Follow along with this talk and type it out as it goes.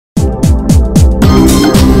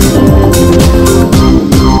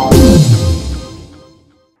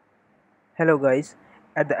Hello guys,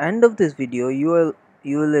 at the end of this video you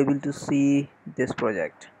will able to see this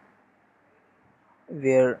project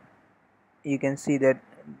where you can see that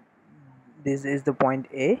this is the point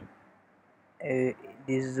A,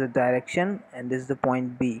 this is the direction, and this is the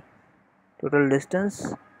point B. Total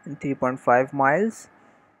distance in 3.5 miles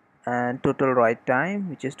and total ride time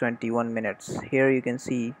which is 21 minutes. Here you can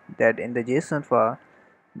see that in the JSON file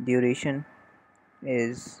duration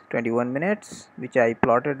is 21 minutes, which I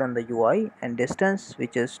plotted on the UI, and distance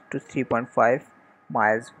which is to 3.5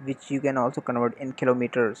 miles, which you can also convert in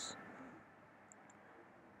kilometers.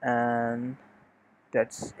 And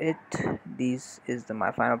that's it. This is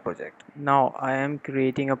my final project. Now I am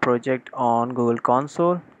creating a project on Google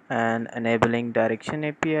Console and enabling direction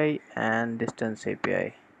API and distance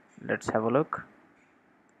API. Let's have a look.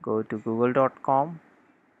 Go to google.com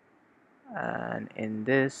and in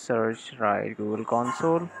this search write Google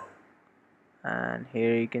Console, and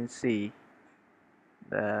here you can see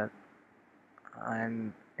that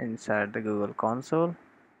I'm inside the Google Console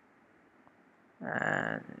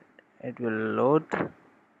and it will load,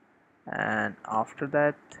 and after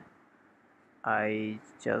that I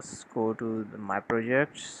just go to my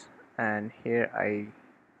projects, and here I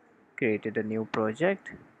created a new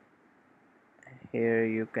project. Here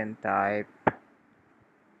you can type,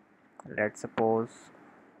 let's suppose,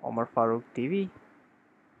 Omar Farooq TV,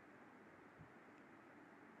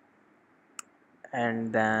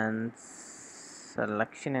 and then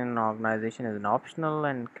selection and organization is an optional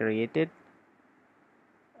and created.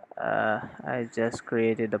 I just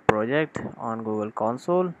created a project on Google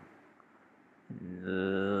Console.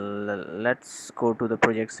 Let's go to the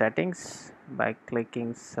project settings by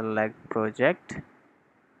clicking select project,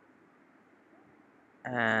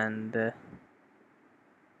 and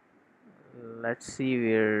let's see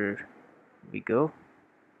where we go.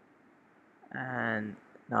 And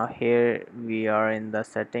now here we are in the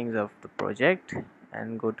settings of the project,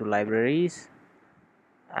 and go to libraries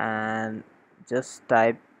and just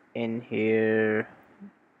type in here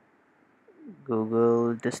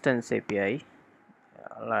Google distance API.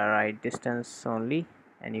 Write distance only,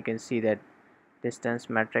 and you can see that distance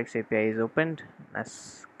matrix API is opened.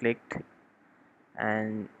 Let's click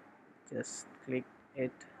and just click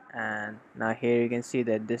it, and now here you can see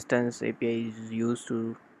that distance API is used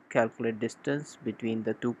to calculate distance between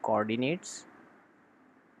the two coordinates.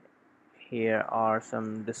 Here are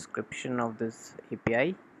some description of this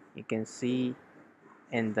API. You can see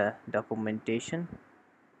in the documentation.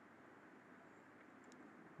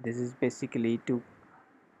 This is basically to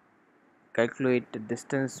calculate the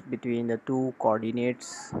distance between the two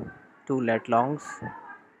coordinates, two lat longs.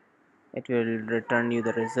 It will return you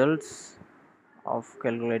the results of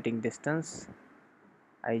calculating distance.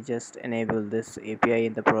 I just enable this API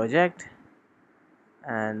in the project,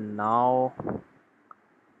 and now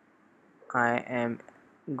I am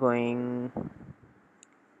going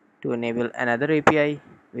to enable another API,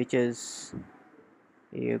 which is,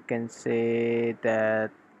 you can say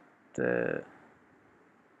that,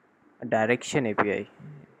 direction API.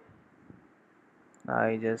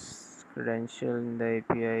 I just credential in the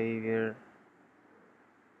API where,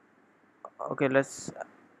 okay,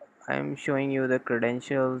 I'm showing you the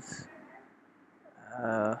credentials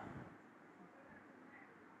uh,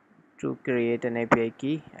 to create an API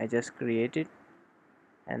key. I just created,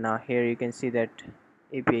 and now here you can see that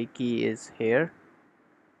API key is here,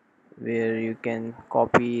 where you can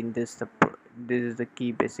copy in this this is the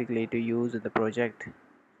key basically to use in the project.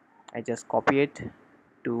 I just copy it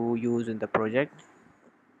to use in the project,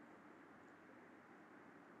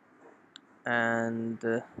 and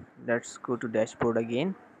let's go to dashboard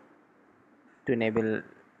again to enable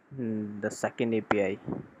the second API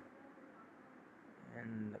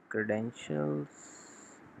and the credentials.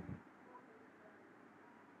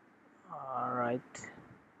 Alright,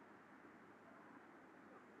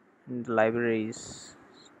 in the libraries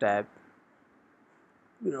tab,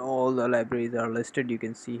 all the libraries are listed, you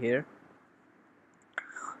can see here.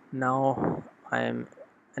 Now I am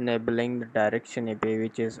enabling the direction API,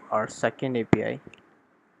 which is our second API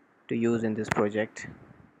to use in this project.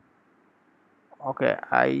 Okay,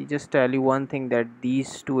 I just tell you one thing, that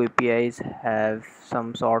these two APIs have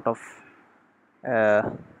some sort of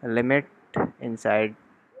limit inside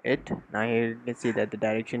it. Now here you can see that the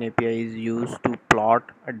direction API is used to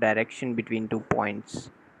plot a direction between 2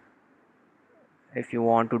 points. If you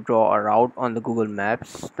want to draw a route on the Google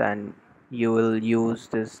Maps, then you will use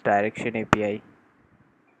this direction API.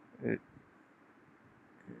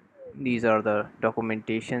 These are the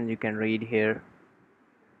documentation you can read here.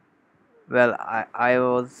 Well, I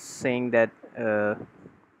was saying that uh,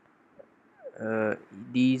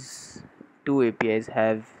 these two APIs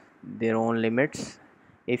have their own limits.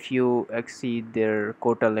 If you exceed their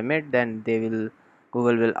quota limit, then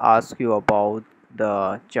Google will ask you about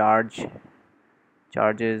the charges,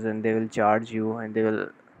 and they will charge you, and they will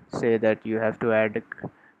say that you have to add a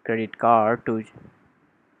credit card to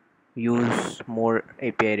use more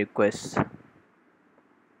API requests.